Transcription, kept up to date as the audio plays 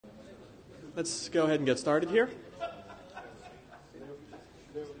let's go ahead and get started here.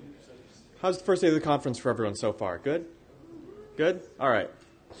 How's the first day of the conference for everyone so far? Good? Good? All right.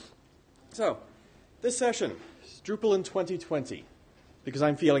 So, this session is Drupal in 2020, because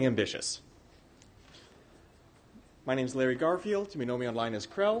I'm feeling ambitious. My name is Larry Garfield. You may know me online as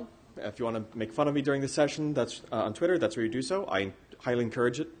Krell. If you want to make fun of me during this session, that's on Twitter. That's where you do so. I highly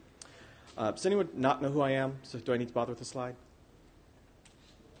encourage it. Does anyone not know who I am? So do I need to bother with the slide?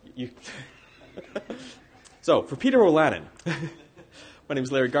 So, for Peter O'Lannon, my name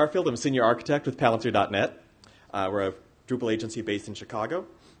is Larry Garfield. I'm a senior architect with Palantir.net. We're a Drupal agency based in Chicago.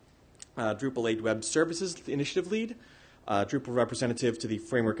 Drupal 8 Web Services Initiative Lead, Drupal representative to the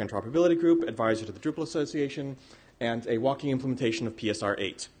Framework Interoperability Group, advisor to the Drupal Association, and a walking implementation of PSR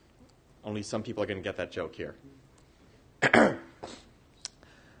 8. Only some people are going to get that joke here.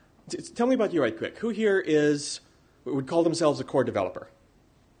 Tell me about you right quick. Who here would call themselves a core developer?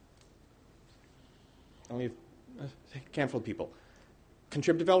 Only a handful of people.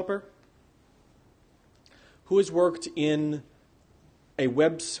 Contrib developer? Who has worked in a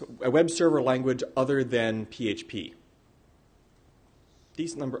web server language other than PHP?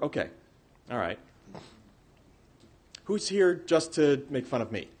 Decent number. Okay. All right. Who's here just to make fun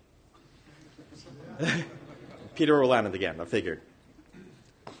of me? Peter O'Lannon again, I figured.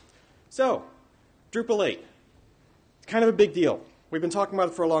 So, Drupal 8. It's kind of a big deal. We've been talking about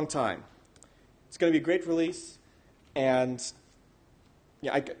it for a long time. It's going to be a great release, and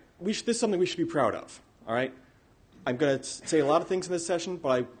yeah, this is something we should be proud of. All right? I'm going to say a lot of things in this session, but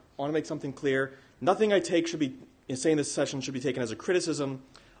I want to make something clear. Nothing I say in this session should be taken as a criticism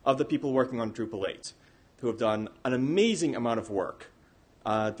of the people working on Drupal 8, who have done an amazing amount of work.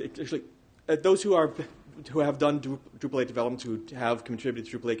 Actually, those who have done Drupal 8 development, who have contributed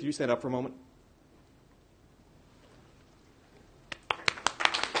to Drupal 8, could you stand up for a moment?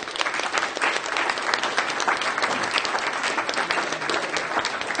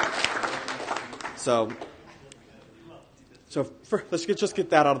 So let's just get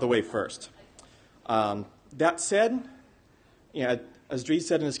that out of the way first. That said, as Dries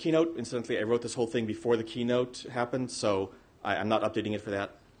said in his keynote, incidentally, I wrote this whole thing before the keynote happened, so I'm not updating it for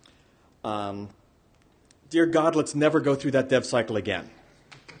that. Dear God, let's never go through that dev cycle again.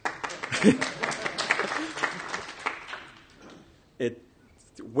 It's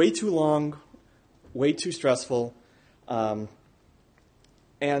way too long, way too stressful, and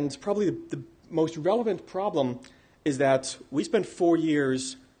probably the most relevant problem is that we spent 4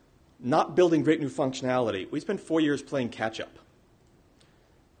 years not building great new functionality. We spent 4 years playing catch-up.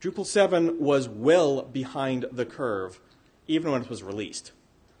 Drupal 7 was well behind the curve, even when it was released,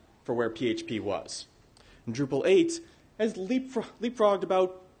 for where PHP was. And Drupal 8 has leapfrogged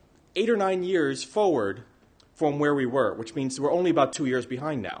about 8 or 9 years forward from where we were, which means we're only about 2 years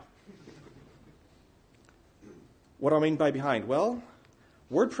behind now. What do I mean by behind? Well,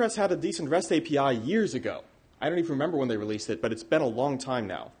 WordPress had a decent REST API years ago. I don't even remember when they released it, but it's been a long time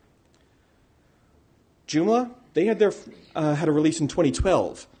now. Joomla, they had a release in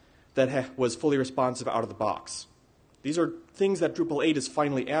 2012 that was fully responsive out of the box. These are things that Drupal 8 is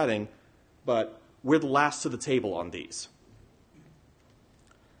finally adding, but we're the last to the table on these.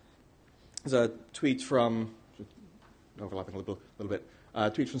 There's a tweet from, overlapping a little bit, a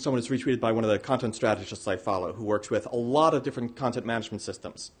tweet from someone who's retweeted by one of the content strategists I follow, who works with a lot of different content management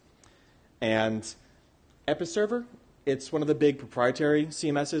systems. And Episerver, it's one of the big proprietary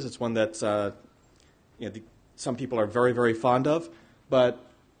CMSs. It's one that some people are very, very fond of. But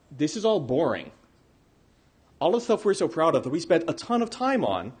this is all boring. All the stuff we're so proud of that we spent a ton of time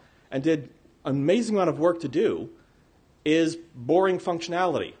on and did an amazing amount of work to do is boring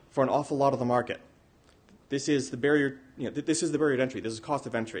functionality for an awful lot of the market. This is the barrier. This is the barrier to entry. This is cost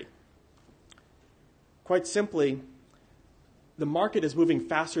of entry. Quite simply, the market is moving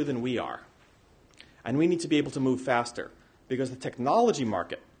faster than we are. And we need to be able to move faster because the technology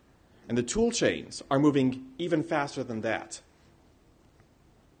market and the tool chains are moving even faster than that.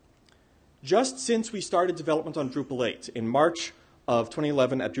 Just since we started development on Drupal 8 in March of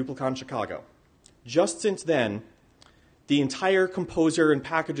 2011 at DrupalCon Chicago, just since then, the entire composer and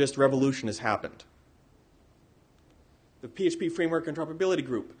packagist revolution has happened. The PHP Framework Interoperability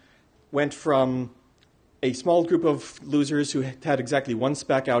Group went from a small group of losers who had exactly one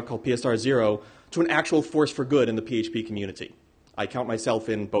spec out called PSR 0 to an actual force for good in the PHP community. I count myself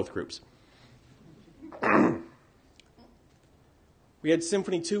in both groups. We had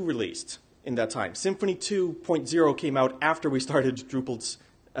Symfony 2 released in that time. Symfony 2.0 came out after we started Drupal's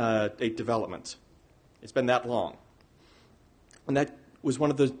 8 development. It's been that long. And that was one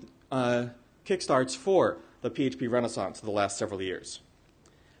of the kickstarts for the PHP renaissance of the last several years.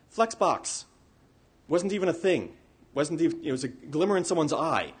 Flexbox wasn't even a thing. It was a glimmer in someone's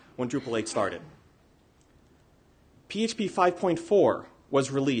eye when Drupal 8 started. PHP 5.4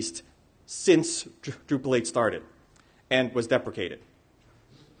 was released since Drupal 8 started and was deprecated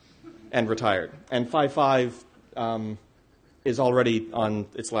and retired. And 5.5 is already on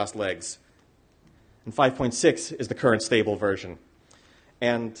its last legs. And 5.6 is the current stable version.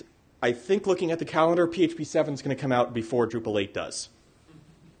 And I think looking at the calendar, PHP 7 is going to come out before Drupal 8 does.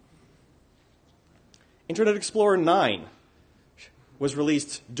 Internet Explorer 9 was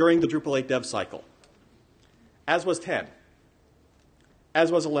released during the Drupal 8 dev cycle, as was 10,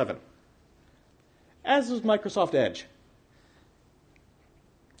 as was 11, as was Microsoft Edge.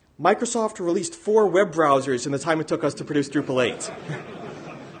 Microsoft released 4 web browsers in the time it took us to produce Drupal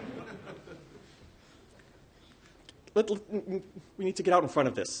 8. We need to get out in front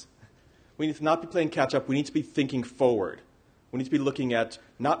of this. We need to not be playing catch-up. We need to be thinking forward. We need to be looking at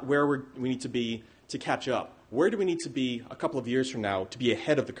not where we need to be to catch up. Where do we need to be a couple of years from now to be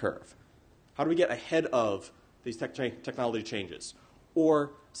ahead of the curve? How do we get ahead of these technology changes?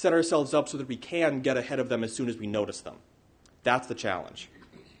 Or set ourselves up so that we can get ahead of them as soon as we notice them? That's the challenge.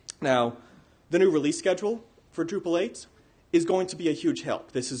 Now, the new release schedule for Drupal 8 is going to be a huge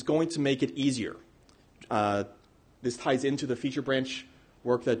help. This is going to make it easier. This ties into the feature branch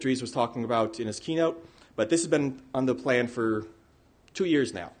work that Dries was talking about in his keynote, but this has been on the plan for 2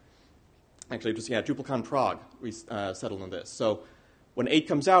 years now. Actually, just DrupalCon Prague, we settled on this. So when 8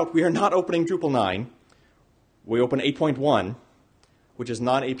 comes out, we are not opening Drupal 9. We open 8.1, which is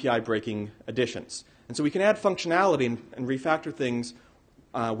non-API breaking additions. And so we can add functionality and refactor things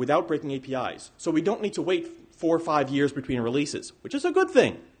without breaking APIs. So we don't need to wait 4 or 5 years between releases, which is a good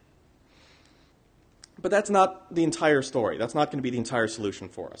thing. But that's not the entire story. That's not going to be the entire solution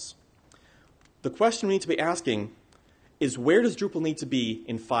for us. The question we need to be asking is, where does Drupal need to be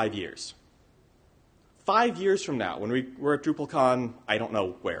in 5 years? 5 years from now, when we're at DrupalCon, I don't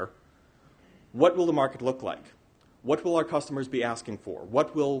know where, what will the market look like? What will our customers be asking for?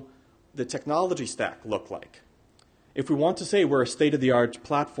 What will the technology stack look like? If we want to say we're a state-of-the-art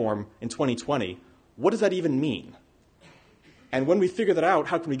platform in 2020, what does that even mean? And when we figure that out,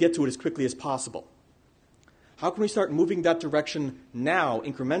 how can we get to it as quickly as possible? How can we start moving that direction now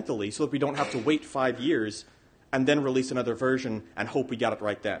incrementally so that we don't have to wait 5 years and then release another version and hope we got it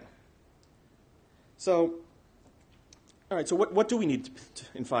right then? So, all right, so what do we need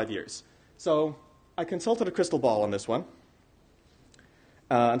in 5 years? So I consulted a crystal ball on this one.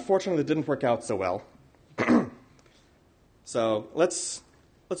 Unfortunately, it didn't work out so well. So let's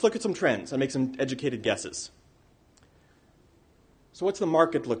look at some trends and make some educated guesses. So what's the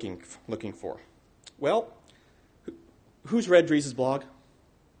market looking for? Well, who's read Dries' blog?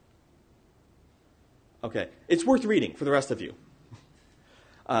 Okay, it's worth reading for the rest of you.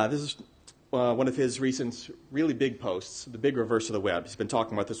 This is one of his recent really big posts, the big reverse of the web. He's been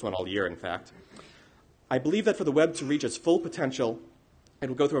talking about this one all year, in fact. I believe that for the web to reach its full potential, it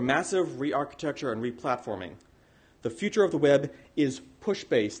will go through a massive re-architecture and re-platforming. The future of the web is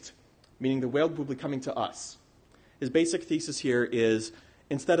push-based, meaning the web will be coming to us. His basic thesis here is,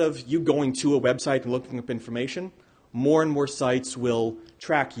 instead of you going to a website and looking up information, more and more sites will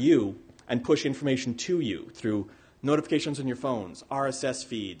track you and push information to you through notifications on your phones, RSS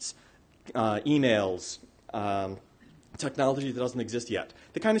feeds, emails, technology that doesn't exist yet.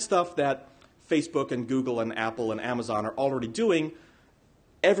 The kind of stuff that Facebook and Google and Apple and Amazon are already doing,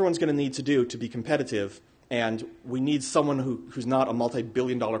 everyone's going to need to do to be competitive, and we need someone who's not a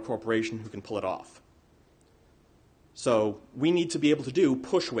multi-billion-dollar corporation who can pull it off. So we need to be able to do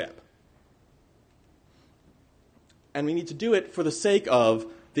push web. And we need to do it for the sake of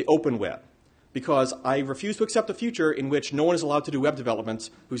the open web, because I refuse to accept a future in which no one is allowed to do web development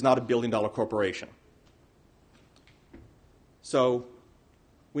who's not a billion-dollar corporation. So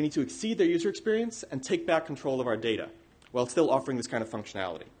we need to exceed their user experience and take back control of our data while still offering this kind of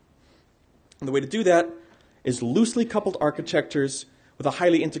functionality. And the way to do that is loosely coupled architectures with a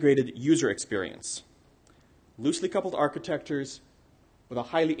highly integrated user experience. Loosely coupled architectures with a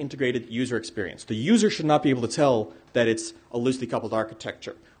highly integrated user experience. The user should not be able to tell that it's a loosely coupled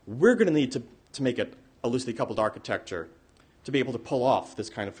architecture. We're going to need to make it a loosely coupled architecture to be able to pull off this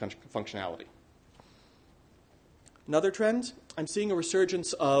kind of functionality. Another trend, I'm seeing a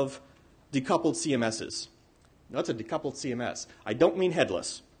resurgence of decoupled CMSs. Now, that's a decoupled CMS. I don't mean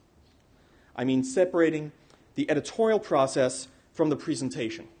headless. I mean separating the editorial process from the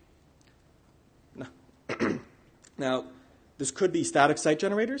presentation. Now, this could be static site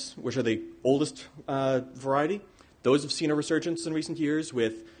generators, which are the oldest variety. Those have seen a resurgence in recent years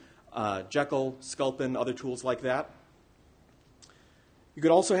with Jekyll, Sculpin, other tools like that. You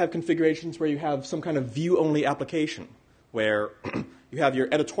could also have configurations where you have some kind of view-only application, where you have your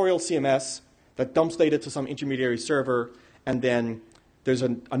editorial CMS that dumps data to some intermediary server, and then there's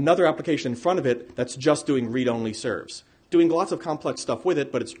another application in front of it that's just doing read-only serves. Doing lots of complex stuff with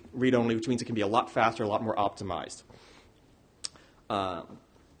it, but it's read-only, which means it can be a lot faster, a lot more optimized.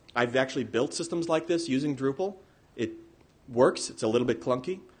 I've actually built systems like this using Drupal. It works. It's a little bit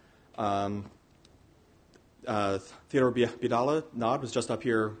clunky. Theodore Bidala, Nod, was just up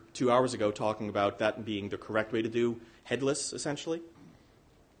here 2 hours ago talking about that being the correct way to do headless, essentially.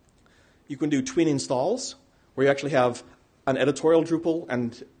 You can do twin installs, where you actually have an editorial Drupal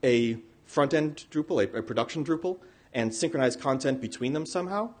and a front-end Drupal, a production Drupal, and synchronize content between them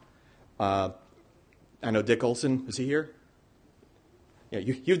somehow. I know Dick Olson, is he here? Yeah,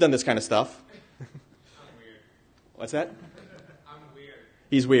 you've done this kind of stuff. I'm weird. What's that? I'm weird.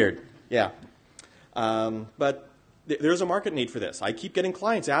 He's weird, yeah. But there's a market need for this. I keep getting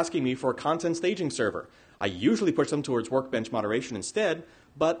clients asking me for a content staging server. I usually push them towards Workbench moderation instead,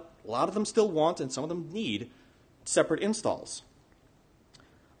 but a lot of them still want, and some of them need, separate installs.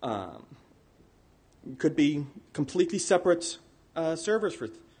 Could be completely separate servers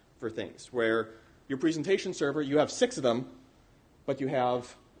for things, where your presentation server, you have 6 of them, but you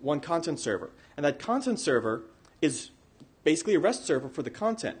have one content server. And that content server is basically a REST server for the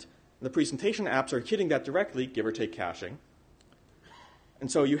content. And the presentation apps are hitting that directly, give or take caching.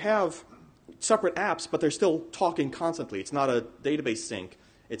 And so you have separate apps, but they're still talking constantly. It's not a database sync.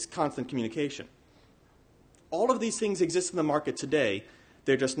 It's constant communication. All of these things exist in the market today.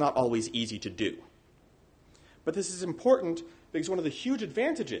 They're just not always easy to do. But this is important because one of the huge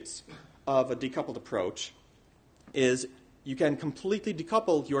advantages of a decoupled approach is you can completely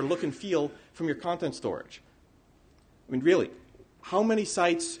decouple your look and feel from your content storage. I mean, really, how many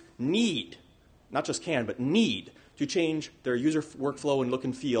sites need, not just can, but need to change their user workflow and look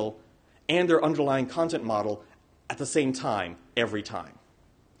and feel and their underlying content model at the same time, every time?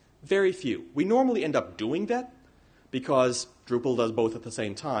 Very few. We normally end up doing that because Drupal does both at the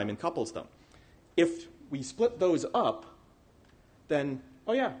same time and couples them. If we split those up, then,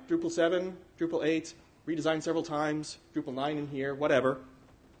 oh yeah, Drupal 7, Drupal 8, redesigned several times, Drupal 9 in here, whatever.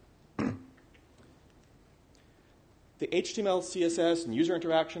 The HTML, CSS, and user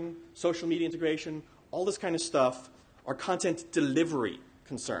interaction, social media integration, all this kind of stuff are content delivery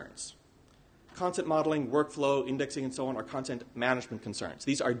concerns. Content modeling, workflow, indexing, and so on are content management concerns.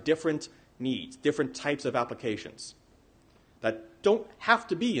 These are different needs, different types of applications that don't have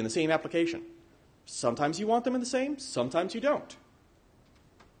to be in the same application. Sometimes you want them in the same, sometimes you don't.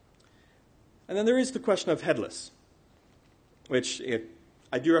 And then there is the question of headless, which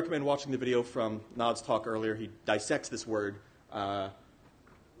I do recommend watching the video from Nod's talk earlier. He dissects this word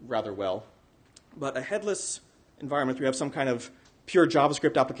rather well. But a headless environment where you have some kind of pure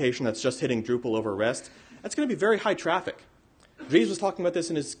JavaScript application that's just hitting Drupal over REST, that's going to be very high traffic. Dries was talking about this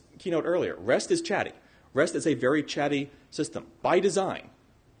in his keynote earlier. REST is chatty. REST is a very chatty system by design.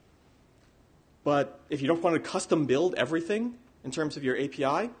 But if you don't want to custom build everything in terms of your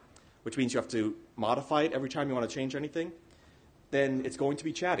API, which means you have to modify it every time you want to change anything, then it's going to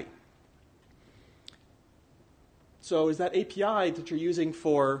be chatty. So is that API that you're using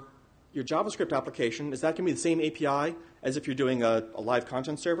for your JavaScript application, is that going to be the same API as if you're doing a live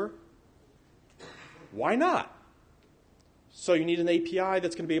content server? Why not? So you need an API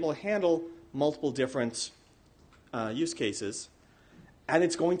that's going to be able to handle multiple different use cases, and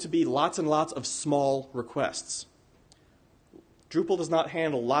it's going to be lots and lots of small requests. Drupal does not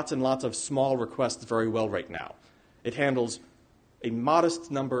handle lots and lots of small requests very well right now. It handles a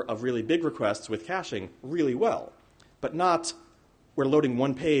modest number of really big requests with caching really well, but not where loading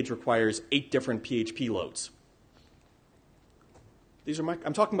one page requires 8 different PHP loads.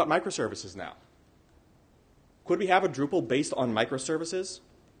 I'm talking about microservices now. Could we have a Drupal based on microservices?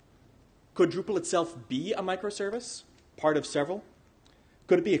 Could Drupal itself be a microservice, part of several?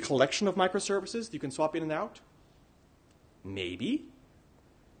 Could it be a collection of microservices that you can swap in and out? Maybe.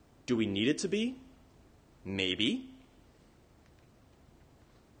 Do we need it to be? Maybe.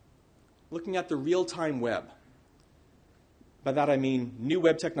 Looking at the real-time web. By that I mean new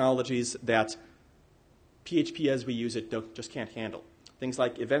web technologies that PHP as we use it just can't handle. Things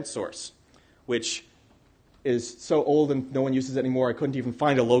like event source, which is so old and no one uses it anymore, I couldn't even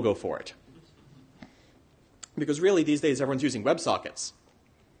find a logo for it. Because really, these days, everyone's using WebSockets.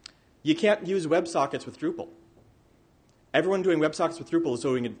 You can't use WebSockets with Drupal. Everyone doing WebSockets with Drupal is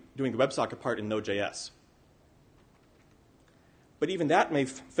doing the WebSocket part in Node.js. But even that may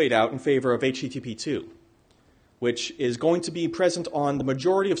fade out in favor of HTTP2, which is going to be present on the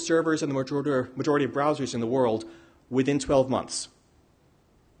majority of servers and the majority of browsers in the world within 12 months.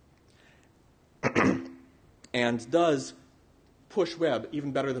 and does push web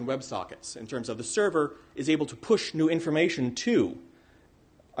even better than WebSockets in terms of the server is able to push new information to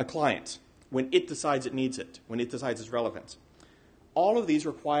a client when it decides it needs it, when it decides it's relevant. All of these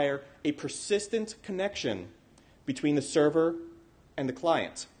require a persistent connection between the server and the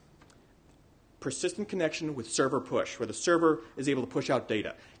client. Persistent connection with server push, where the server is able to push out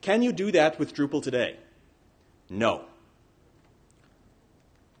data. Can you do that with Drupal today? No.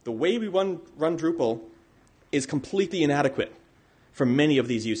 The way we run Drupal is completely inadequate for many of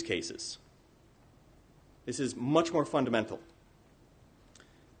these use cases. This is much more fundamental.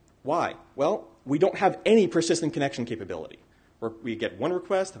 Why? Well, we don't have any persistent connection capability. We get one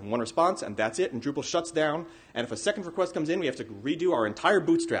request and one response, and that's it, and Drupal shuts down. And if a second request comes in, we have to redo our entire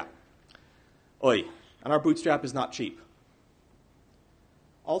bootstrap. Oy, and our bootstrap is not cheap.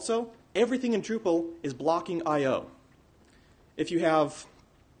 Also, everything in Drupal is blocking I/O. If you have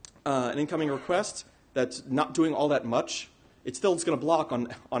an incoming request that's not doing all that much, it's still going to block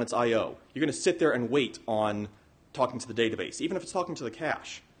on its I/O. You're going to sit there and wait on talking to the database, even if it's talking to the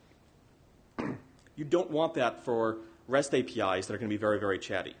cache. You don't want that for REST APIs that are going to be very, very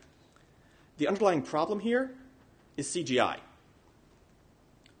chatty. The underlying problem here is CGI,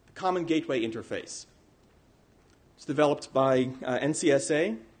 the Common Gateway Interface. It's developed by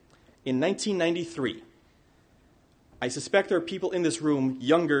NCSA in 1993. I suspect there are people in this room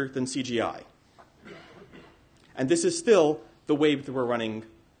younger than CGI. And this is still the way that we're running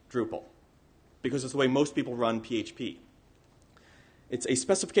Drupal, because it's the way most people run PHP. It's a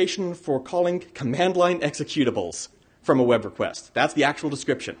specification for calling command line executables from a web request. That's the actual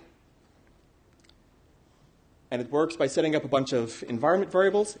description. And it works by setting up a bunch of environment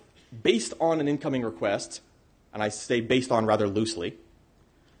variables based on an incoming request, and I say based on rather loosely,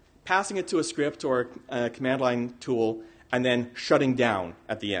 passing it to a script or a command line tool, and then shutting down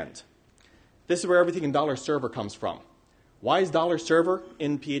at the end. This is where everything in $server comes from. Why is $server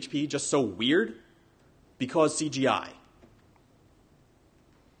in PHP just so weird? Because CGI.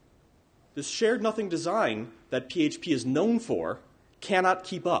 This shared nothing design that PHP is known for cannot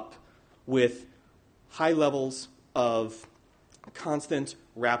keep up with high levels of constant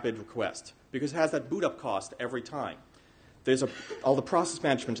rapid request because it has that boot up cost every time. There's all the process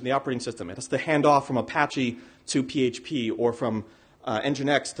management in the operating system. It has to hand off from Apache to PHP or from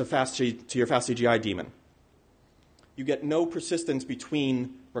Nginx to your FastCGI daemon. You get no persistence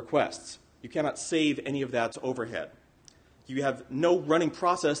between requests. You cannot save any of that overhead. You have no running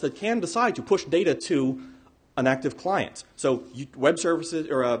process that can decide to push data to an active client. So web services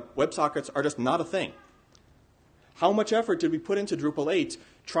or WebSockets are just not a thing. How much effort did we put into Drupal 8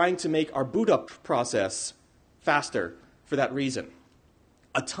 trying to make our boot up process faster for that reason?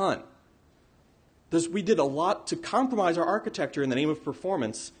 A ton. We did a lot to compromise our architecture in the name of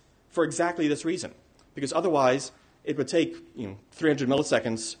performance for exactly this reason. Because otherwise, it would take 300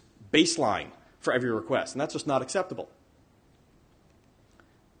 milliseconds baseline for every request. And that's just not acceptable.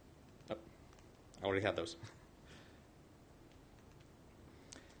 Oh, I already had those.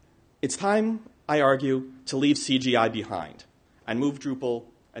 It's time, I argue, to leave CGI behind and move Drupal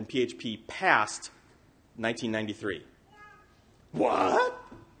and PHP past 1993. What?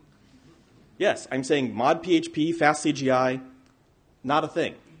 Yes, I'm saying mod PHP, fast CGI, not a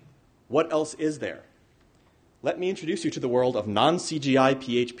thing. What else is there? Let me introduce you to the world of non-CGI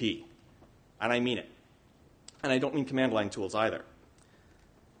PHP. And I mean it. And I don't mean command line tools either.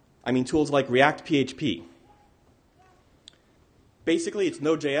 I mean tools like React PHP. Basically, it's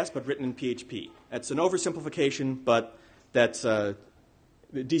Node.js, but written in PHP. It's an oversimplification, but that's a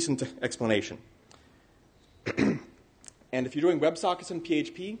decent explanation. And if you're doing WebSockets in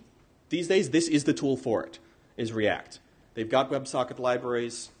PHP, these days, this is the tool for it, is React. They've got WebSocket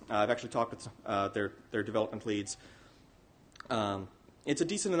libraries. I've actually talked with their development leads. It's a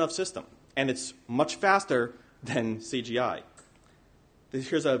decent enough system, and it's much faster than CGI.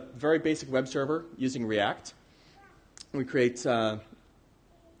 Here's a very basic web server using React. We create an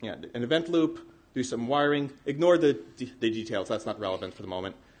event loop, do some wiring, ignore the details. That's not relevant for the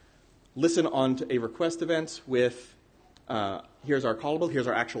moment. Listen on to a request event with, here's our callable, here's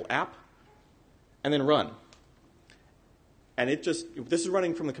our actual app, and then run. And this is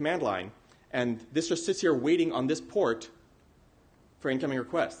running from the command line, and this just sits here waiting on this port for incoming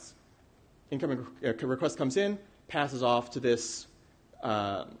requests. Incoming request comes in, passes off to this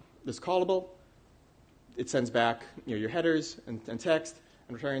callable. It sends back your headers and text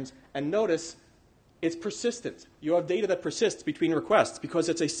and returns. And notice it's persistent. You have data that persists between requests because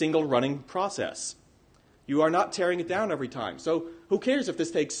it's a single running process. You are not tearing it down every time. So who cares if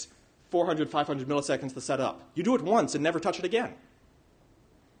this takes 400, 500 milliseconds to set up? You do it once and never touch it again.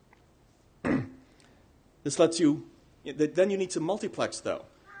 This lets you, then you need to multiplex though,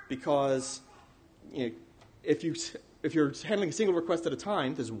 because if you're handling a single request at a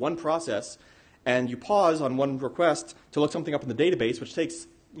time, there's one process, and you pause on one request to look something up in the database, which takes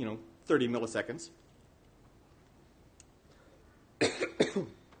 30 milliseconds.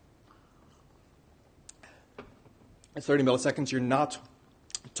 At 30 milliseconds, you're not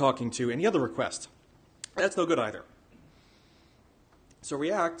talking to any other request. That's no good either. So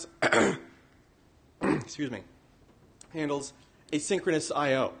React, excuse me, handles asynchronous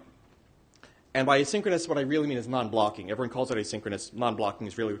I/O. And by asynchronous, what I really mean is non-blocking. Everyone calls it asynchronous. Non-blocking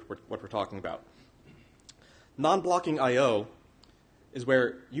is really what we're talking about. Non-blocking I/O is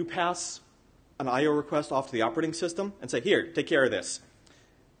where you pass an I/O request off to the operating system and say, here, take care of this.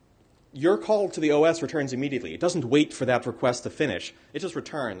 Your call to the OS returns immediately. It doesn't wait for that request to finish. It just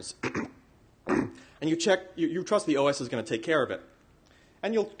returns. And you trust the OS is going to take care of it.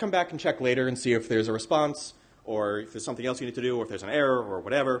 And you'll come back and check later and see if there's a response, or if there's something else you need to do, or if there's an error, or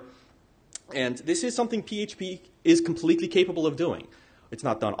whatever. And this is something PHP is completely capable of doing. It's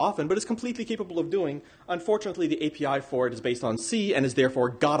not done often, but it's completely capable of doing. Unfortunately, the API for it is based on C and is therefore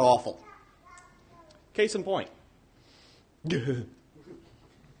god-awful. Case in point.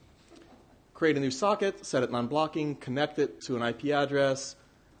 Create a new socket, set it non-blocking, connect it to an IP address.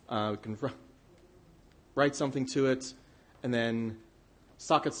 We can write something to it, and then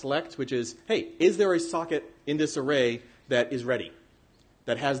socket select, which is, hey, is there a socket in this array that is ready,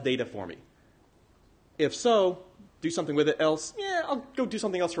 that has data for me? If so, do something with it. Else, yeah, I'll go do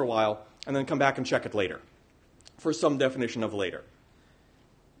something else for a while, and then come back and check it later, for some definition of later.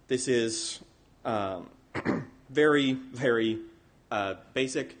 This is very, very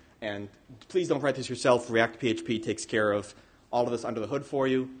basic. And please don't write this yourself. React PHP takes care of all of this under the hood for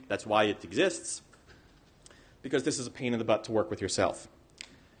you. That's why it exists, because this is a pain in the butt to work with yourself.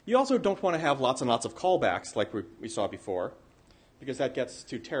 You also don't want to have lots and lots of callbacks like we saw before, because that gets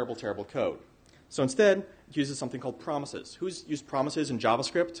to terrible, terrible code. So instead, it uses something called promises. Who's used promises in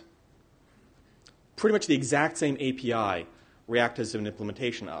JavaScript? Pretty much the exact same API React has an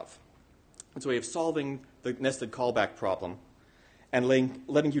implementation of. It's a way of solving the nested callback problem and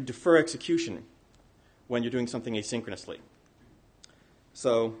letting you defer execution when you're doing something asynchronously.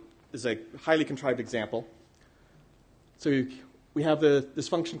 So this is a highly contrived example. So we have this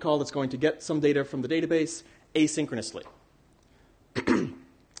function call that's going to get some data from the database asynchronously.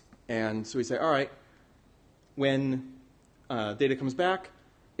 And so we say, all right, when data comes back,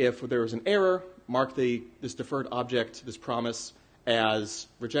 if there was an error, mark this deferred object, this promise, as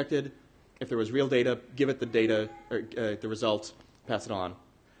rejected. If there was real data, give it the data, or the result, pass it on.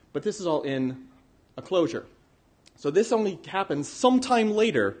 But this is all in a closure. So this only happens sometime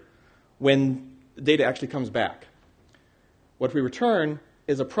later when the data actually comes back. What we return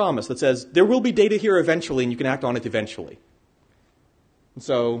is a promise that says, there will be data here eventually, and you can act on it eventually. And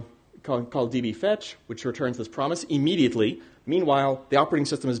so call dbFetch, which returns this promise immediately. Meanwhile, the operating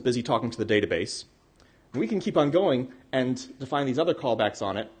system is busy talking to the database. And we can keep on going and define these other callbacks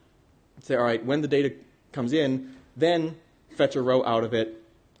on it. Say, all right, when the data comes in, then fetch a row out of it,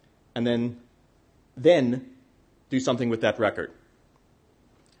 and then do something with that record.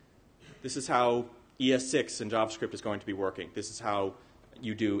 This is how ES6 in JavaScript is going to be working. This is how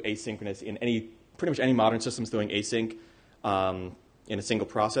you do asynchronous in pretty much any modern system is doing async in a single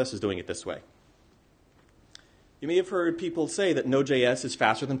process is doing it this way. You may have heard people say that Node.js is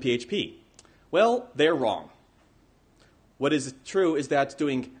faster than PHP. Well, they're wrong. What is true is that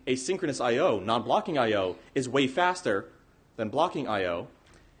doing asynchronous I/O, non-blocking I/O, is way faster than blocking I/O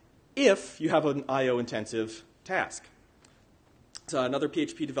if you have an I/O-intensive task. So another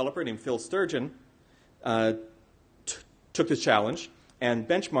PHP developer named Phil Sturgeon took this challenge and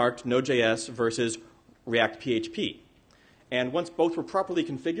benchmarked Node.js versus React PHP. And once both were properly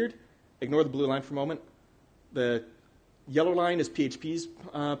configured, ignore the blue line for a moment, the yellow line is PHP's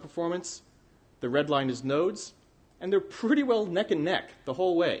performance, the red line is Node's, and they're pretty well neck and neck the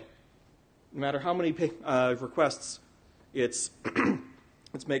whole way. No matter how many requests it's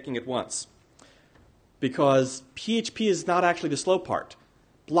making at once. Because PHP is not actually the slow part.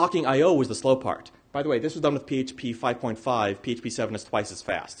 Blocking I/O was the slow part. By the way, this was done with PHP 5.5. PHP 7 is twice as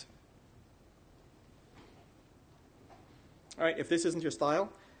fast. All right, if this isn't your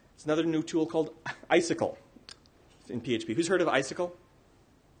style, it's another new tool called Icicle in PHP. Who's heard of Icicle?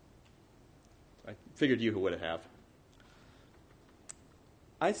 I figured you would have.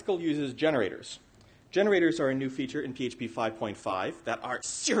 Icicle uses generators. Generators are a new feature in PHP 5.5 that are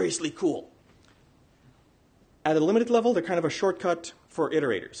seriously cool. At a limited level, they're kind of a shortcut for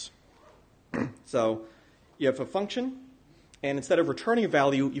iterators. So you have a function, and instead of returning a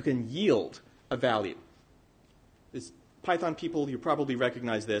value, you can yield a value. This Python people, you probably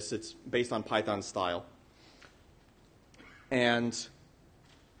recognize this. It's based on Python style. And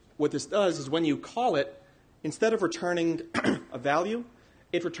what this does is when you call it, instead of returning a value,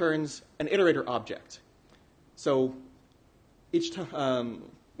 it returns an iterator object. So each time,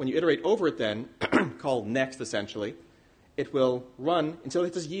 when you iterate over it then, call next essentially, it will run until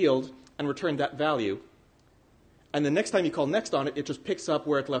it hits yield and return that value. And the next time you call next on it, it just picks up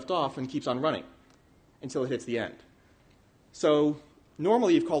where it left off and keeps on running until it hits the end. So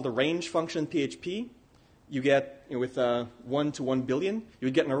normally you've called a range function in PHP. You get, with 1 to 1 billion, you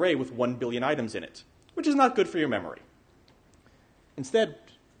would get an array with 1 billion items in it, which is not good for your memory. Instead,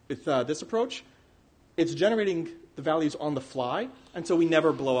 with this approach, it's generating the values on the fly, and so we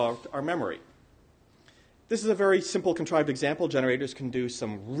never blow out our memory. This is a very simple contrived example. Generators can do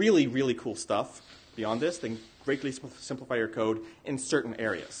some really, really cool stuff beyond this. They can greatly simplify your code in certain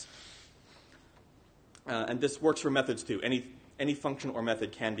areas. And this works for methods too. Any function or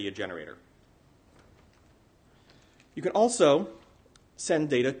method can be a generator. You can also send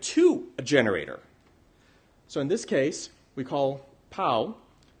data to a generator. So in this case, we call pow,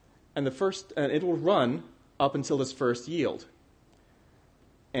 and it will run up until this first yield.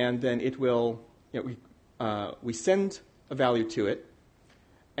 And then it will, we send a value to it,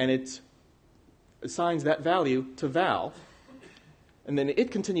 and it assigns that value to val, and then it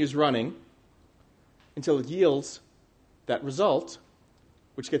continues running until it yields that result,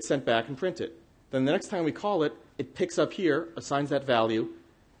 which gets sent back and printed. Then the next time we call it, it picks up here, assigns that value,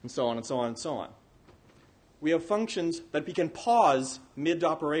 and so on and so on and so on. We have functions that we can pause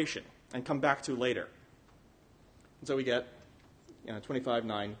mid-operation and come back to later. And so we get 25,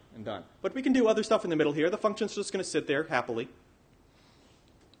 9, and done. But we can do other stuff in the middle here. The function's just going to sit there happily.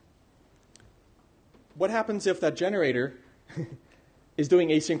 What happens if that generator is doing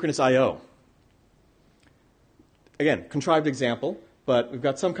asynchronous I.O.? Again, contrived example, but we've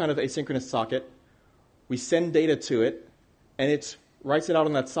got some kind of asynchronous socket. We send data to it, and it writes it out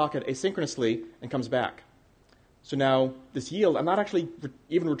on that socket asynchronously and comes back. So now this yield, I'm not actually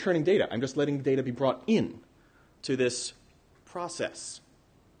even returning data. I'm just letting data be brought in to this process.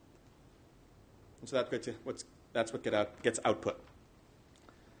 And so that's what gets output.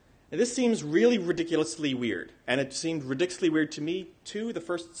 And this seems really ridiculously weird. And it seemed ridiculously weird to me, too, the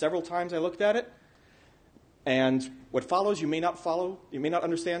first several times I looked at it. And what follows you may not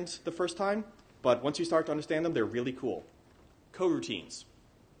understand the first time, but once you start to understand them, they're really cool. Coroutines.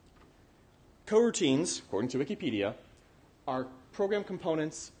 Coroutines, according to Wikipedia, are program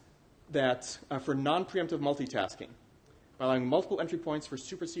components that for non-preemptive multitasking, by allowing multiple entry points for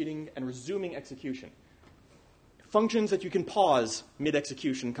superseding and resuming execution. Functions that you can pause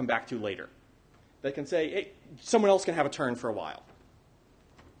mid-execution and come back to later. That can say, hey, someone else can have a turn for a while.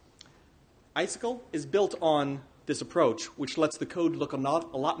 Icicle is built on this approach, which lets the code look a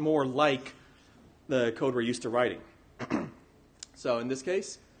lot more like the code we're used to writing. So in this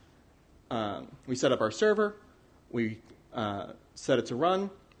case, we set up our server, we set it to run,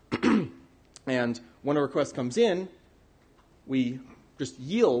 and when a request comes in, we just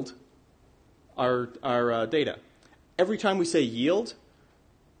yield our data. Every time we say yield,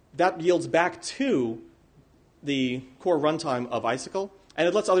 that yields back to the core runtime of Icicle, and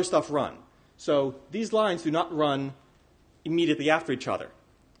it lets other stuff run. So these lines do not run immediately after each other.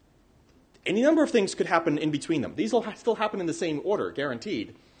 Any number of things could happen in between them. These will still happen in the same order,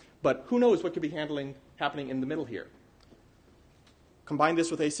 guaranteed. But who knows what could be happening in the middle here. Combine this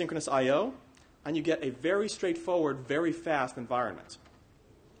with asynchronous I.O., and you get a very straightforward, very fast environment.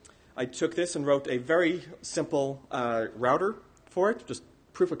 I took this and wrote a very simple router for it, just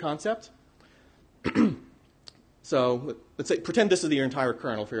proof of concept. So let's say, pretend this is your entire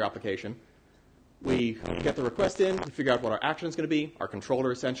kernel for your application. We get the request in, we figure out what our action is going to be, our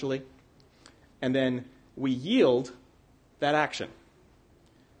controller essentially, and then we yield that action,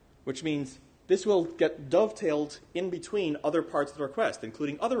 which means this will get dovetailed in between other parts of the request,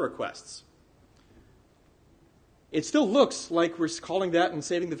 including other requests. It still looks like we're calling that and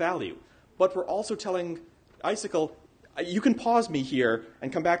saving the value, but we're also telling Icicle, you can pause me here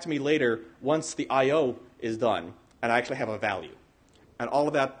and come back to me later once the I.O. is done and I actually have a value. And all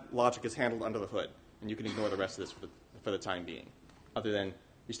of that logic is handled under the hood, and you can ignore the rest of this for the time being, other than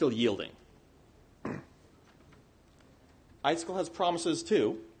you're still yielding. Icicle has promises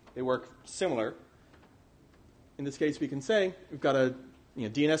too. They work similar. In this case, we can say we've got a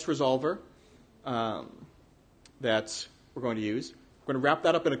DNS resolver that we're going to use. We're going to wrap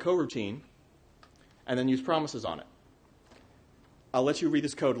that up in a coroutine and then use promises on it. I'll let you read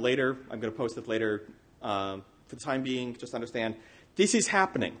this code later. I'm going to post it later. For the time being, just understand this is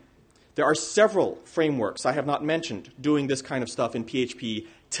happening. There are several frameworks I have not mentioned doing this kind of stuff in PHP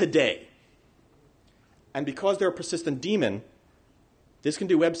today. And because they're a persistent daemon, this can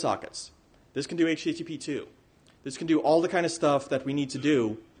do WebSockets. This can do HTTP2. This can do all the kind of stuff that we need to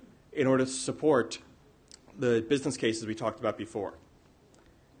do in order to support the business cases we talked about before.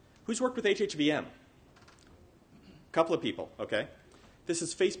 Who's worked with HHVM? A couple of people, okay? This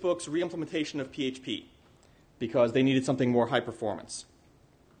is Facebook's re-implementation of PHP because they needed something more high performance.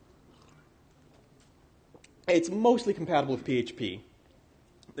 It's mostly compatible with PHP.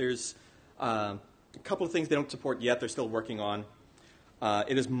 There's a couple of things they don't support yet. They're still working on.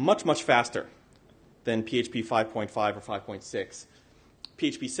 It is much, much faster than PHP 5.5 or 5.6.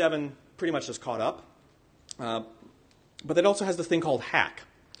 PHP 7 pretty much just caught up. But it also has this thing called Hack.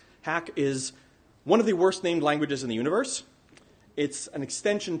 Hack is one of the worst named languages in the universe. It's an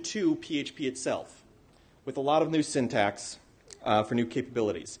extension to PHP itself with a lot of new syntax for new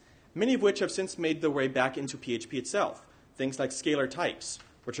capabilities, many of which have since made their way back into PHP itself. Things like scalar types,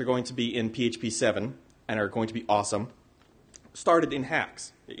 which are going to be in PHP 7 and are going to be awesome, started in Hack.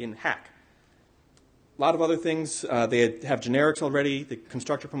 A lot of other things. They have generics already, the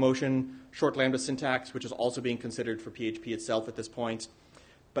constructor promotion, short lambda syntax, which is also being considered for PHP itself at this point.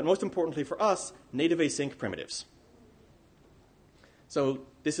 But most importantly for us, native async primitives. So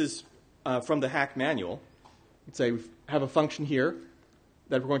this is from the Hack manual. Let's say we have a function here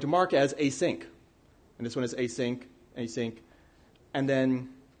that we're going to mark as async. And this one is async, async. And then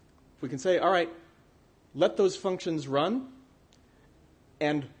we can say, all right, let those functions run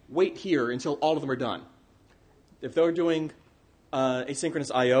and wait here until all of them are done. If they're doing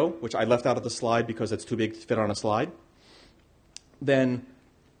asynchronous I.O., which I left out of the slide because it's too big to fit on a slide, then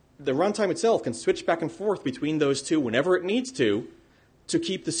the runtime itself can switch back and forth between those two whenever it needs to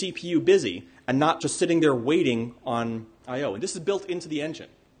keep the CPU busy and not just sitting there waiting on I.O. And this is built into the engine.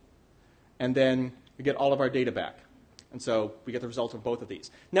 And then we get all of our data back. And so we get the result of both of these.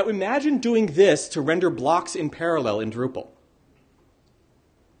 Now imagine doing this to render blocks in parallel in Drupal.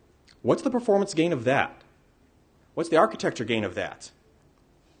 What's the performance gain of that? What's the architecture gain of that?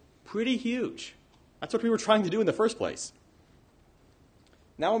 Pretty huge. That's what we were trying to do in the first place.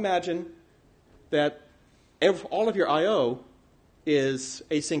 Now imagine that all of your I.O. is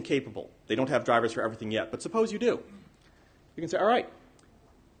async capable. They don't have drivers for everything yet, but suppose you do. You can say, all right,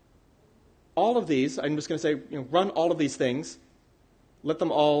 all of these, I'm just going to say, run all of these things, let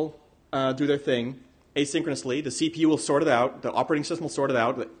them all do their thing asynchronously. The CPU will sort it out. The operating system will sort it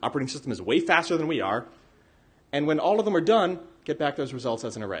out. The operating system is way faster than we are. And when all of them are done, get back those results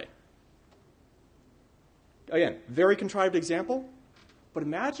as an array. Again, very contrived example, but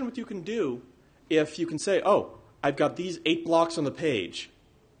imagine what you can do if you can say, oh, I've got these 8 blocks on the page.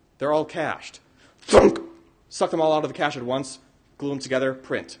 They're all cached. Thunk! Suck them all out of the cache at once, glue them together,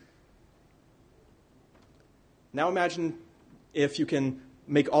 print. Now imagine if you can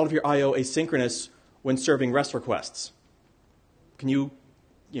make all of your I.O. asynchronous when serving REST requests. Can you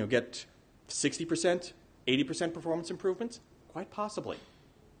get 60%, 80% performance improvement? Quite possibly.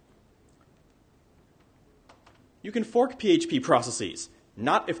 You can fork PHP processes,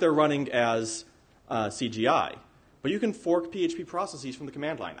 not if they're running as CGI, but you can fork PHP processes from the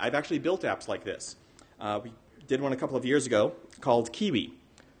command line. I've actually built apps like this. We did one a couple of years ago called Kiwi,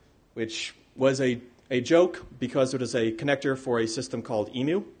 which was a joke because it is a connector for a system called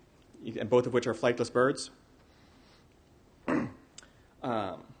Emu, and both of which are flightless birds. And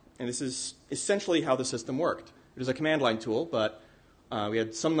this is essentially how the system worked. It was a command line tool, but we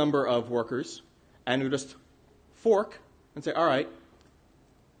had some number of workers, and we just fork and say, all right,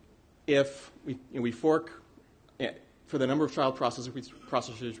 if we fork for the number of child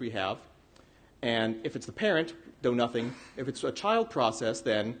processors we have, and if it's the parent, do nothing. If it's a child process,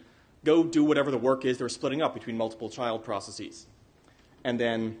 then go do whatever the work is they're splitting up between multiple child processes. And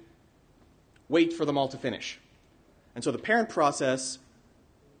then wait for them all to finish. And so the parent process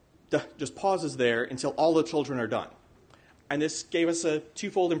just pauses there until all the children are done. And this gave us a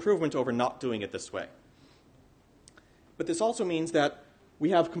twofold improvement over not doing it this way. But this also means that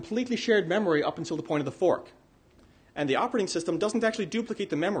we have completely shared memory up until the point of the fork. And the operating system doesn't actually duplicate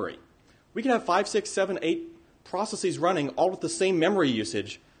the memory. We can have 5, 6, 7, 8 processes running all with the same memory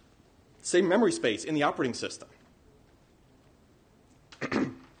usage, same memory space in the operating system.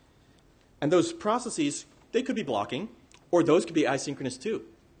 And those processes, they could be blocking, or those could be asynchronous too.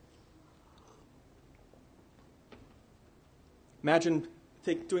 Imagine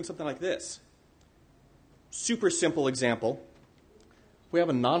doing something like this. Super simple example. We have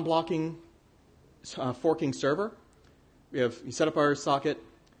a non-blocking forking server. You set up our socket,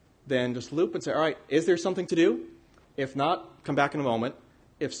 then just loop and say, all right, is there something to do? If not, come back in a moment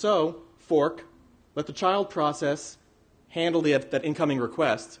If so, fork, let the child process handle that incoming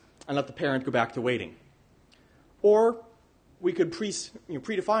request, and let the parent go back to waiting. Or we could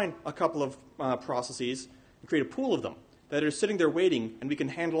predefine a couple of processes and create a pool of them that are sitting there waiting, and we can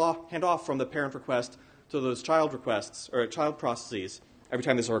hand off from the parent request to those child requests or child processes every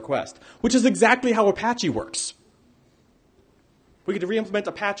time there's a request, which is exactly how Apache works. We could re-implement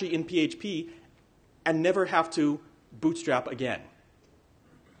Apache in PHP and never have to bootstrap again.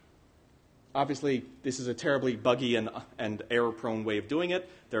 Obviously, this is a terribly buggy and error-prone way of doing it.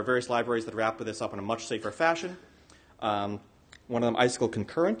 There are various libraries that wrap this up in a much safer fashion. One of them, Icicle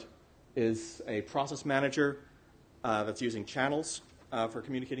Concurrent, is a process manager that's using channels for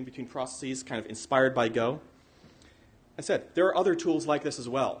communicating between processes, kind of inspired by Go. I said, there are other tools like this as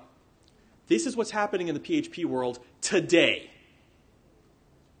well. This is what's happening in the PHP world today.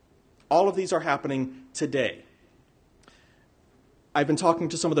 All of these are happening today. I've been talking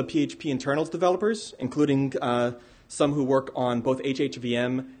to some of the PHP internals developers, including some who work on both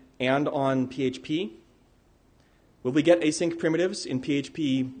HHVM and on PHP. Will we get async primitives in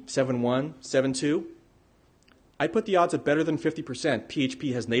PHP 7.1, 7.2? I put the odds at better than 50%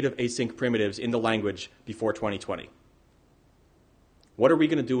 PHP has native async primitives in the language before 2020. What are we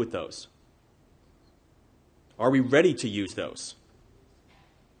going to do with those? Are we ready to use those?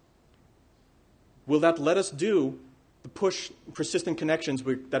 Will that let us do the push persistent connections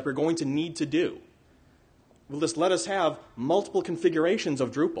that we're going to need to do? Will this let us have multiple configurations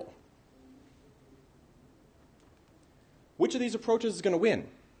of Drupal? Which of these approaches is going to win?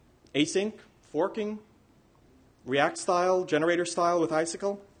 Async, forking, React style, generator style with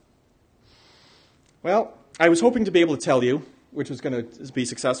Icicle? Well, I was hoping to be able to tell you which was going to be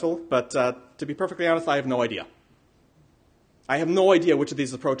successful, but to be perfectly honest, I have no idea. I have no idea which of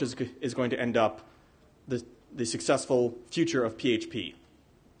these approaches is going to end up the successful future of PHP.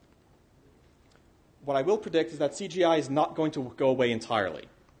 What I will predict is that CGI is not going to go away entirely,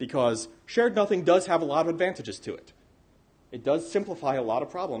 because shared nothing does have a lot of advantages to it. It does simplify a lot of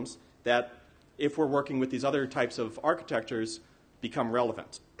problems that, if we're working with these other types of architectures, become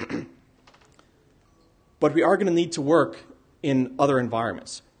relevant. But we are going to need to work in other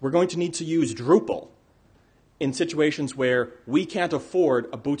environments. We're going to need to use Drupal in situations where we can't afford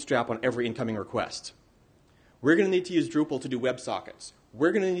a bootstrap on every incoming request. We're going to need to use Drupal to do WebSockets.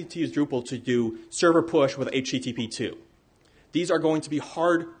 We're going to need to use Drupal to do server push with HTTP 2. These are going to be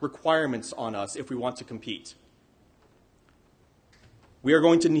hard requirements on us if we want to compete. We are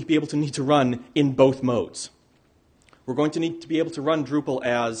going to be able to need to run in both modes. We're going to need to be able to run Drupal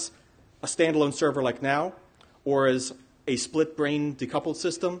as a standalone server like now, or as a split-brain decoupled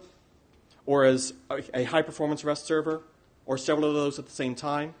system, or as a high-performance REST server, or several of those at the same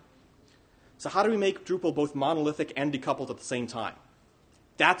time. So how do we make Drupal both monolithic and decoupled at the same time?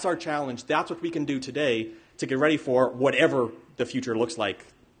 That's our challenge. That's what we can do today to get ready for whatever the future looks like.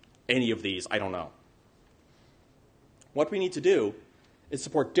 Any of these, I don't know. What we need to do is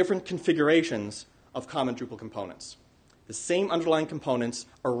support different configurations of common Drupal components. The same underlying components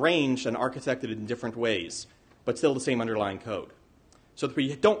arranged and architected in different ways, but still the same underlying code. So that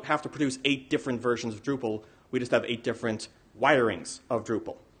we don't have to produce 8 different versions of Drupal, we just have 8 different wirings of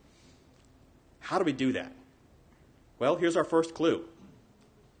Drupal. How do we do that? Well, here's our first clue.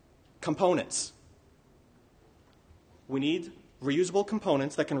 Components. We need reusable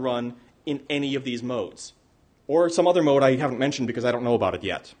components that can run in any of these modes, or some other mode I haven't mentioned because I don't know about it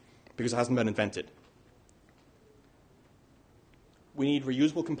yet, because it hasn't been invented. We need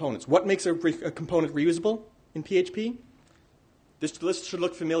reusable components. What makes a component reusable in PHP? This list should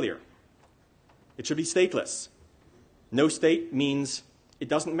look familiar. It should be stateless. No state means it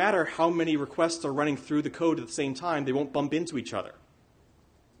doesn't matter how many requests are running through the code at the same time, they won't bump into each other.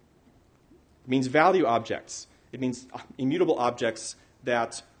 It means value objects. It means immutable objects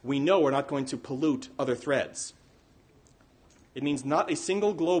that we know are not going to pollute other threads. It means not a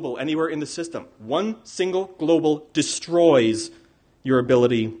single global anywhere in the system. One single global destroys your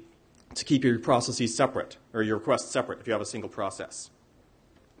ability to keep your processes separate, or your requests separate if you have a single process.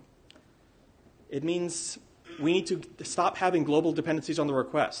 It means we need to stop having global dependencies on the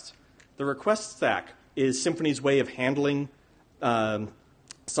request. The request stack is Symfony's way of handling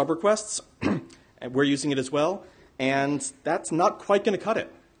sub-requests, and we're using it as well, and that's not quite going to cut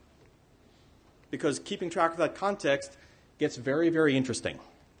it, because keeping track of that context gets very, very interesting.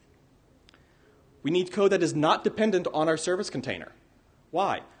 We need code that is not dependent on our service container.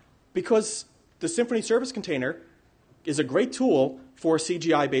 Why? Because the Symfony service container is a great tool for a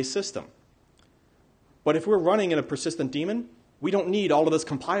CGI-based system. But if we're running in a persistent daemon, we don't need all of this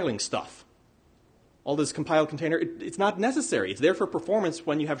compiling stuff. all this compiled container, it's not necessary. It's there for performance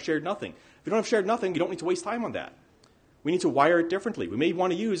when you have shared nothing. If you don't have shared nothing, you don't need to waste time on that. We need to wire it differently. We may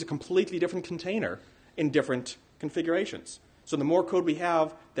want to use a completely different container in different configurations. So the more code we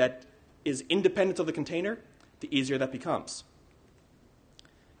have that is independent of the container, the easier that becomes.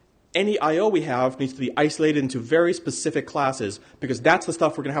 Any I/O we have needs to be isolated into very specific classes because that's the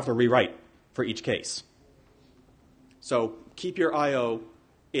stuff we're going to have to rewrite for each case. So keep your I/O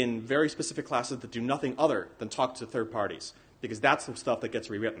in very specific classes that do nothing other than talk to third parties because that's the stuff that gets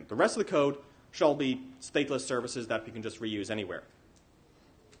rewritten. The rest of the code shall be stateless services that we can just reuse anywhere.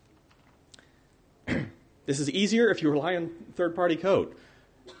 This is easier if you rely on third-party code.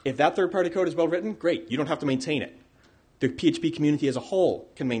 If that third-party code is well written, great. You don't have to maintain it. The PHP community as a whole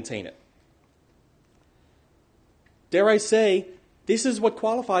can maintain it. Dare I say, this is what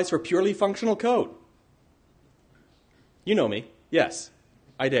qualifies for purely functional code. You know me. Yes,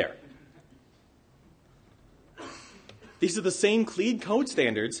 I dare. These are the same clean code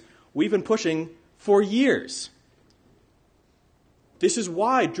standards we've been pushing for years. This is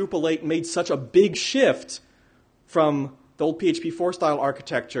why Drupal 8 made such a big shift from the old PHP 4 style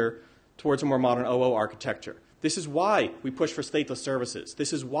architecture towards a more modern OO architecture. This is why we push for stateless services.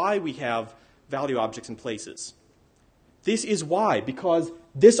 This is why we have value objects in places. This is why, because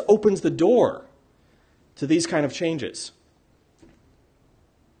this opens the door to these kind of changes.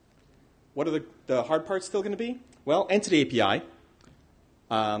 What are the hard parts still going to be? Well, Entity API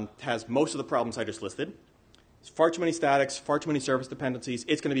has most of the problems I just listed. It's far too many statics, far too many service dependencies.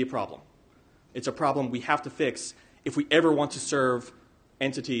 It's going to be a problem. It's a problem we have to fix if we ever want to serve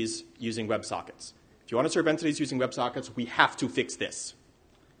entities using WebSockets. If you want to serve entities using WebSockets, we have to fix this.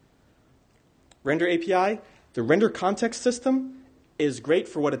 Render API, the render context system is great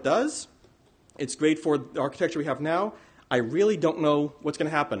for what it does. It's great for the architecture we have now. I really don't know what's going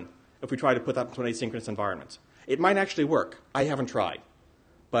to happen if we try to put that into an asynchronous environment. It might actually work. I haven't tried,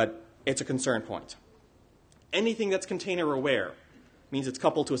 but it's a concern point. Anything that's container aware means it's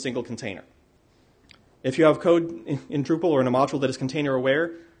coupled to a single container. If you have code in Drupal or in a module that is container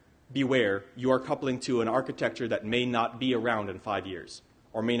aware, beware, you are coupling to an architecture that may not be around in 5 years,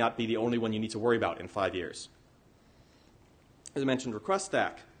 or may not be the only one you need to worry about in 5 years. As I mentioned, request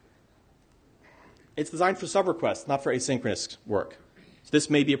stack. It's designed for sub-requests, not for asynchronous work. So this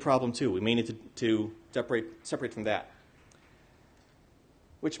may be a problem too. We may need to separate from that.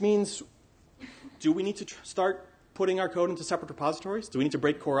 Which means, do we need to start putting our code into separate repositories? Do we need to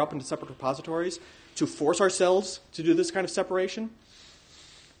break core up into separate repositories to force ourselves to do this kind of separation?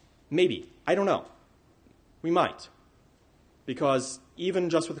 Maybe. I don't know. We might. Because even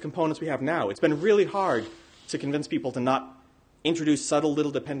just with the components we have now, it's been really hard to convince people to not introduce subtle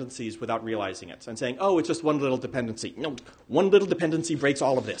little dependencies without realizing it and saying, oh, it's just one little dependency. No, one little dependency breaks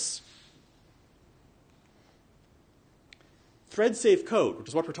all of this. Thread-safe code, which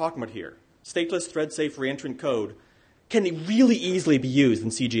is what we're talking about here, stateless, thread-safe, reentrant code, can really easily be used in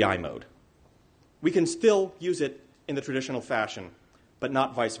CGI mode. We can still use it in the traditional fashion, but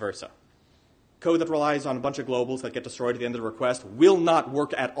not vice versa. Code that relies on a bunch of globals that get destroyed at the end of the request will not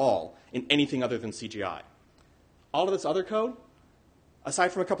work at all in anything other than CGI. All of this other code,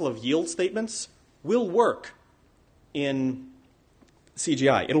 aside from a couple of yield statements, will work in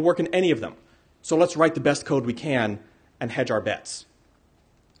CGI. It'll work in any of them. So let's write the best code we can and hedge our bets.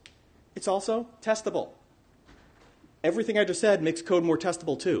 It's also testable. Everything I just said makes code more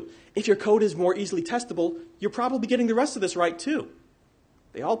testable too. If your code is more easily testable, you're probably getting the rest of this right too.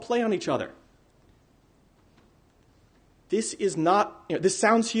 They all play on each other. This is not, this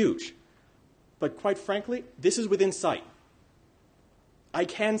sounds huge, but quite frankly, this is within sight. I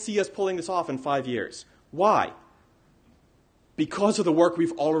can see us pulling this off in 5 years. Why? Because of the work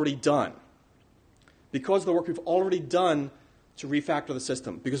we've already done. Because of the work we've already done to refactor the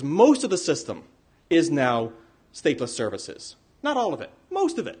system. Because most of the system is now stateless services. Not all of it.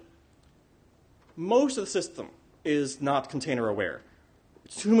 Most of it. Most of the system is not container aware.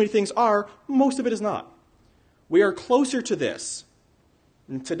 Too many things are. Most of it is not. We are closer to this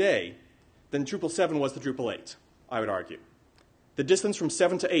today than Drupal 7 was to Drupal 8, I would argue. The distance from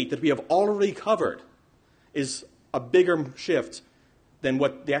 7 to 8 that we have already covered is a bigger shift than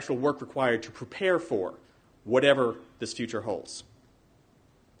what the actual work required to prepare for whatever this future holds.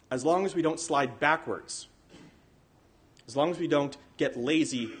 As long as we don't slide backwards, as long as we don't get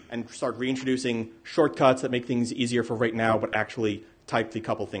lazy and start reintroducing shortcuts that make things easier for right now but actually tightly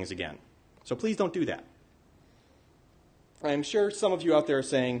couple things again. So please don't do that. I'm sure some of you out there are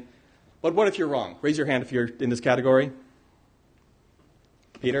saying, but what if you're wrong? Raise your hand if you're in this category.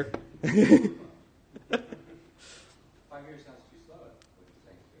 Peter? 5 years sounds too slow. What do you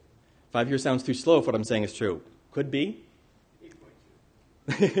think? 5 years sounds too slow if what I'm saying is true. Could be.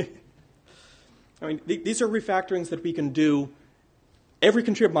 8.2. I mean, these are refactorings that we can do. Every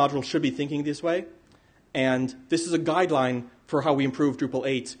contrib module should be thinking this way. And this is a guideline for how we improve Drupal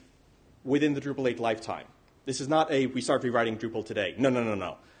 8 within the Drupal 8 lifetime. This is not a, we start rewriting Drupal today. No, no, no,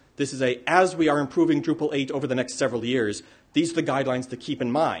 no. This is a, as we are improving Drupal 8 over the next several years, these are the guidelines to keep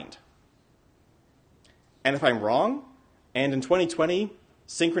in mind. And if I'm wrong, and in 2020,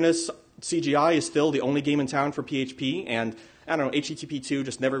 synchronous CGI is still the only game in town for PHP, and, I don't know, HTTP 2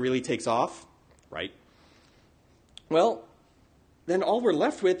 just never really takes off, right? Well, then all we're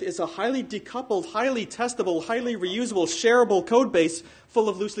left with is a highly decoupled, highly testable, highly reusable, shareable code base full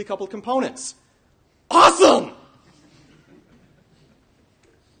of loosely coupled components. Awesome!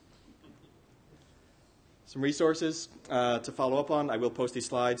 Some resources to follow up on. I will post these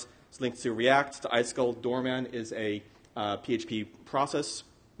slides. It's linked to React, to iSkull. Doorman is a PHP process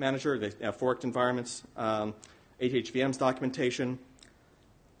manager. They have forked environments. HHVM's documentation.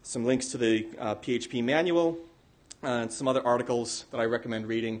 Some links to the PHP manual. And some other articles that I recommend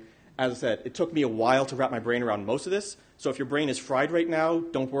reading. As I said, it took me a while to wrap my brain around most of this. So if your brain is fried right now,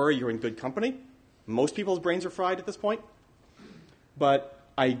 don't worry, you're in good company. Most people's brains are fried at this point. But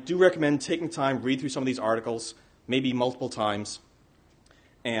I do recommend taking time, read through some of these articles, maybe multiple times,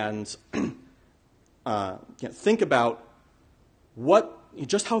 and think about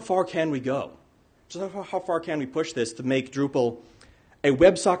just how far can we go? Just how far can we push this to make Drupal a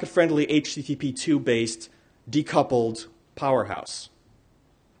WebSocket-friendly HTTP 2-based decoupled powerhouse?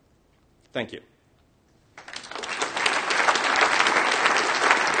 Thank you.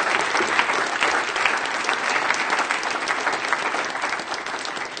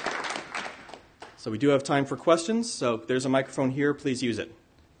 So we do have time for questions. So if there's a microphone here, please use it.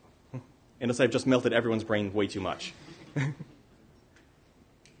 Unless I've just melted everyone's brain way too much.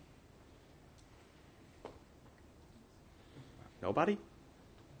 Nobody?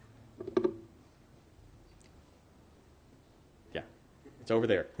 Yeah, it's over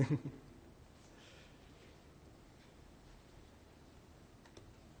there.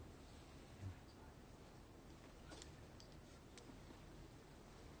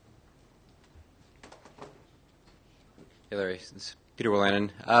 Hey, Larry. It's Peter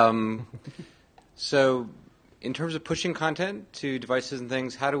Willanen. So in terms of pushing content to devices and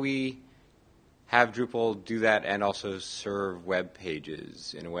things, how do we have Drupal do that and also serve web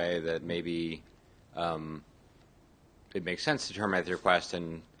pages in a way that maybe it makes sense to terminate the request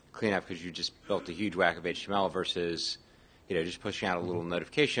and clean up because you just built a huge whack of HTML versus just pushing out a little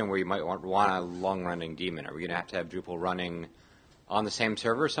notification where you might want a long-running daemon? Are we going to have Drupal running on the same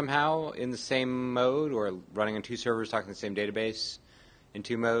server somehow in the same mode, or running on two servers talking to the same database in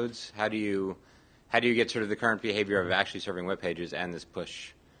two modes? How do you get sort of the current behavior of actually serving web pages and this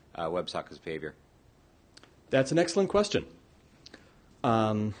push WebSockets behavior? That's an excellent question.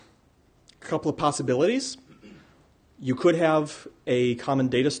 A couple of possibilities. You could have a common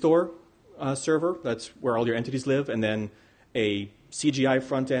data store server, that's where all your entities live, and then a CGI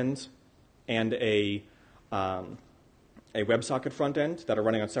front end and a WebSocket front end that are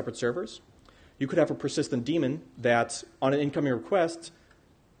running on separate servers. You could have a persistent daemon that, on an incoming request,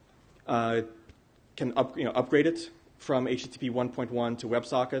 can upgrade it from HTTP 1.1 to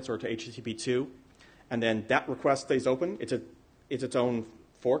WebSockets or to HTTP 2, and then that request stays open. It's its own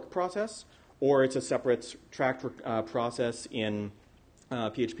fork process, or it's a separate tracked process in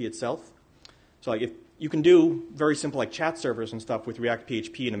PHP itself. So like if you can do very simple like chat servers and stuff with React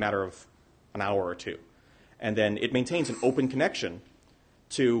PHP in a matter of an hour or two. And then it maintains an open connection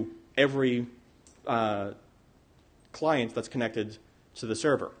to every client that's connected to the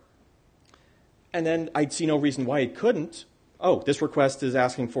server. And then I'd see no reason why it couldn't. Oh, this request is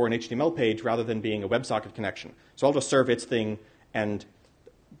asking for an HTML page rather than being a WebSocket connection. So I'll just serve its thing and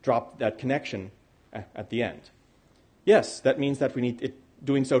drop that connection at the end. Yes, that means that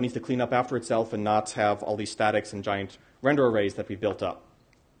doing so needs to clean up after itself and not have all these statics and giant render arrays that we built up.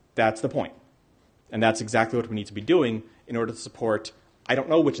 That's the point. And that's exactly what we need to be doing in order to support, I don't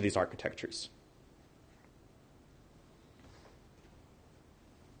know which of these architectures.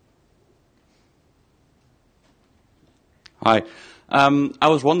 Hi. I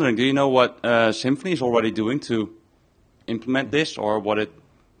was wondering, do you know what Symfony is already doing to implement this, or what it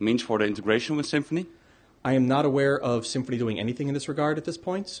means for the integration with Symfony? I am not aware of Symfony doing anything in this regard at this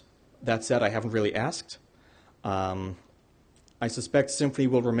point. That said, I haven't really asked. I suspect Symfony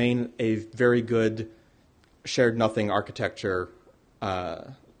will remain a very good shared nothing architecture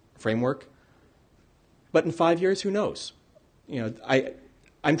framework. But in 5 years, who knows?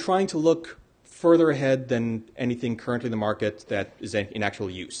 I'm trying to look further ahead than anything currently in the market that is in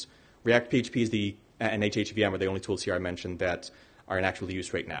actual use. React PHP and HHVM are the only tools here I mentioned that are in actual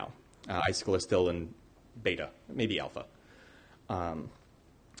use right now. Icicle is still in beta, maybe alpha.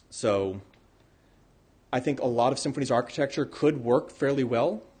 So I think a lot of Symfony's architecture could work fairly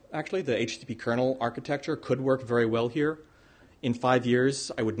well. Actually, the HTTP kernel architecture could work very well here. In 5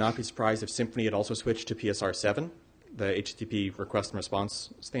 years, I would not be surprised if Symfony had also switched to PSR 7, the HTTP request and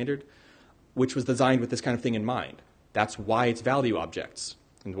response standard, which was designed with this kind of thing in mind. That's why it's value objects,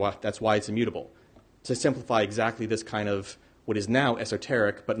 and that's why it's immutable, to simplify exactly this kind of what is now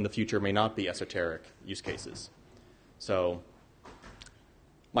esoteric, but in the future may not be esoteric use cases. So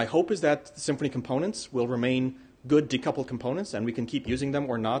my hope is that Symfony components will remain good decoupled components, and we can keep using them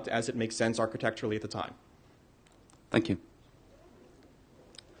or not as it makes sense architecturally at the time. Thank you.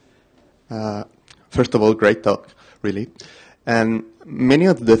 First of all, great talk, really. And many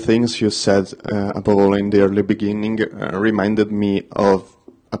of the things you said, above all in the early beginning, reminded me of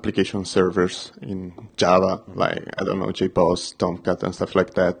application servers in Java, like, I don't know, JPOS, Tomcat, and stuff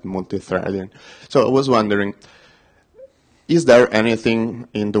like that, multi-threading. So I was wondering, is there anything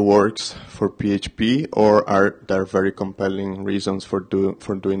in the works for PHP, or are there very compelling reasons for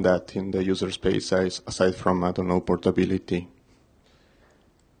doing that in the user space, aside from, I don't know, portability?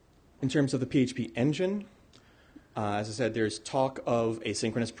 In terms of the PHP engine, as I said, there's talk of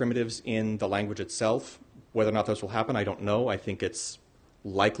asynchronous primitives in the language itself. Whether or not those will happen, I don't know. I think it's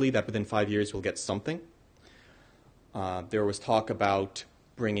likely that within 5 years we'll get something. There was talk about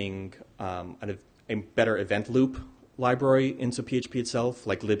bringing a better event loop library into PHP itself,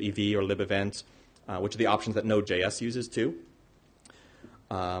 like libev or libevent, which are the options that Node.js uses too.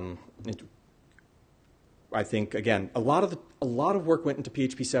 I think, again, a lot of work went into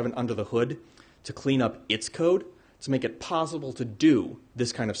PHP 7 under the hood to clean up its code to make it possible to do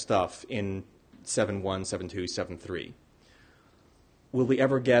this kind of stuff in 7.1, 7.2, 7.3. Will we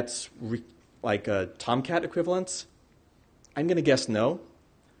ever get like a Tomcat equivalent? I'm going to guess no,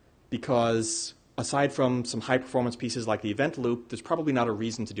 because aside from some high-performance pieces like the event loop, there's probably not a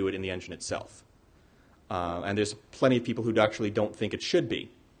reason to do it in the engine itself. And there's plenty of people who actually don't think it should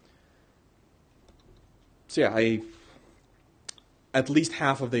be. So yeah, at least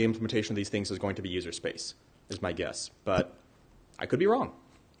half of the implementation of these things is going to be user space, is my guess. But I could be wrong.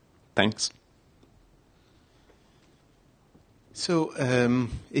 Thanks. So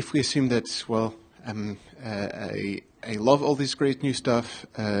if we assume that, well, I love all this great new stuff,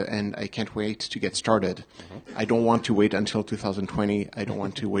 and I can't wait to get started. I don't want to wait until 2020. I don't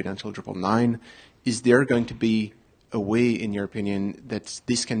want to wait until Drupal 9. Is there going to be a way, in your opinion, that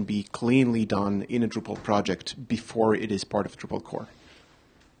this can be cleanly done in a Drupal project before it is part of Drupal core?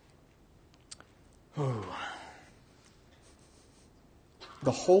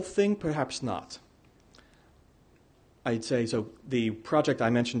 The whole thing, perhaps not. I'd say, so the project I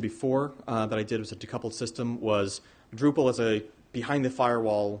mentioned before that I did was a decoupled system was Drupal as a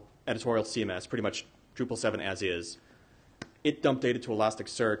behind-the-firewall editorial CMS, pretty much Drupal 7 as is. It dumped data to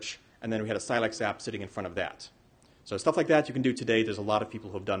Elasticsearch, and then we had a Silex app sitting in front of that. So stuff like that you can do today. There's a lot of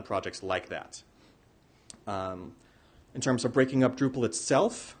people who have done projects like that. In terms of breaking up Drupal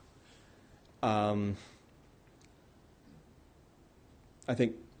itself, I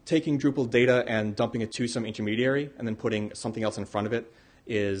think taking Drupal data and dumping it to some intermediary and then putting something else in front of it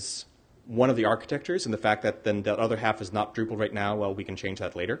is one of the architectures, and the fact that then the other half is not Drupal right now, well, we can change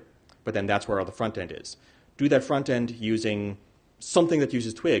that later. But then that's where the front end is. Do that front end using something that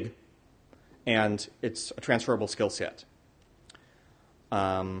uses Twig, and it's a transferable skill set.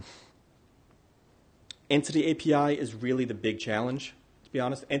 Entity API is really the big challenge, to be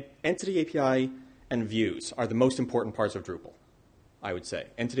honest. Entity API and views are the most important parts of Drupal, I would say.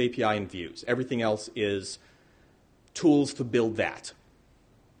 Entity API and views. Everything else is tools to build that.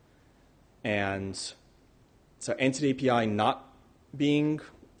 And so Entity API not being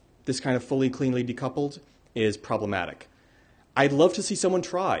this kind of fully, cleanly decoupled is problematic. I'd love to see someone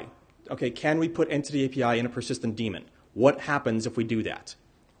try. Okay, can we put Entity API in a persistent daemon? What happens if we do that?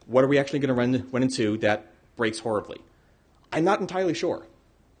 What are we actually going to run into that breaks horribly? I'm not entirely sure.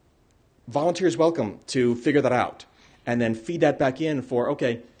 Volunteers welcome to figure that out and then feed that back in for,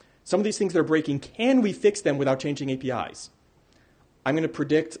 okay, some of these things that are breaking, can we fix them without changing APIs? I'm going to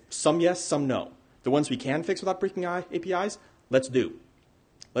predict some yes, some no. The ones we can fix without breaking APIs, let's do.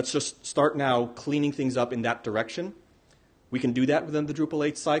 Let's just start now cleaning things up in that direction. We can do that within the Drupal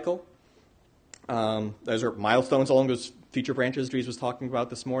 8 cycle. Those are milestones along those feature branches Dries was talking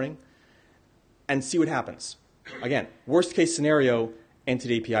about this morning. And see what happens. Again, worst case scenario,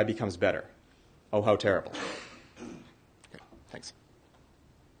 Entity API becomes better. Oh, how terrible. Okay, thanks.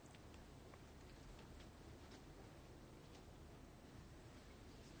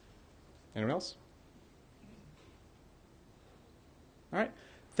 Anyone else? All right.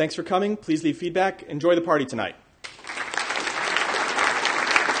 Thanks for coming. Please leave feedback. Enjoy the party tonight.